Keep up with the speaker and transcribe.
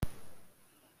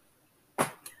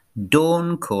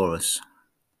Dawn Chorus.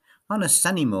 On a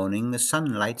sunny morning, the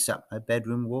sun lights up my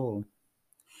bedroom wall.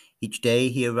 Each day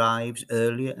he arrives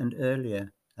earlier and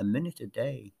earlier, a minute a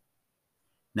day.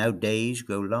 Now days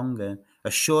grow longer, a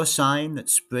sure sign that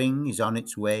spring is on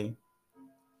its way.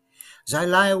 As I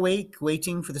lie awake,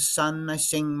 waiting for the sun, I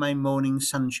sing my morning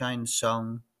sunshine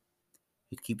song.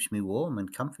 It keeps me warm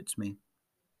and comforts me.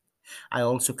 I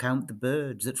also count the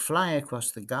birds that fly across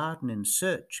the garden in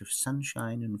search of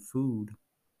sunshine and food.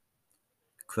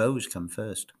 Crows come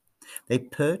first. They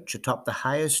perch atop the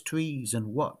highest trees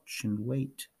and watch and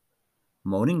wait.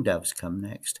 Mourning doves come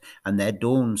next, and their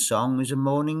dawn song is a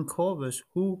morning chorus.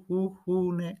 Hoo, hoo,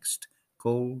 hoo next,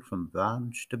 called from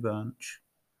branch to branch.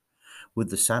 With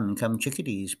the sun come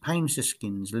chickadees, pine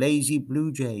siskins, lazy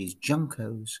blue jays,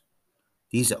 juncos.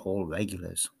 These are all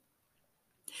regulars.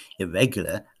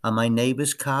 Irregular are my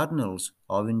neighbour's cardinals,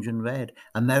 orange and red,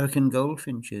 American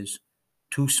goldfinches,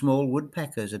 two small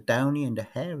woodpeckers, a downy and a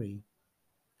hairy,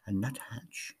 a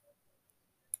nuthatch.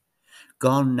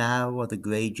 Gone now are the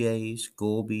grey jays,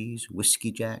 gorbies,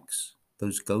 whiskey jacks,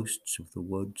 those ghosts of the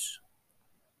woods.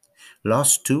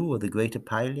 Lost too are the greater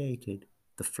pileated,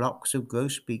 the flocks of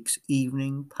grosbeaks,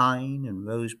 evening, pine and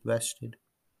rose-breasted.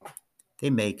 They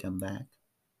may come back,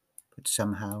 but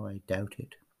somehow I doubt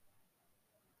it.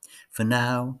 For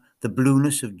now, the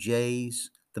blueness of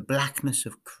jays, the blackness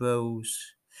of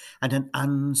crows, and an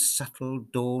unsubtle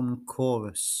dawn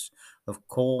chorus of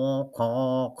caw,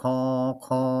 caw, caw,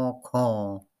 caw,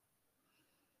 caw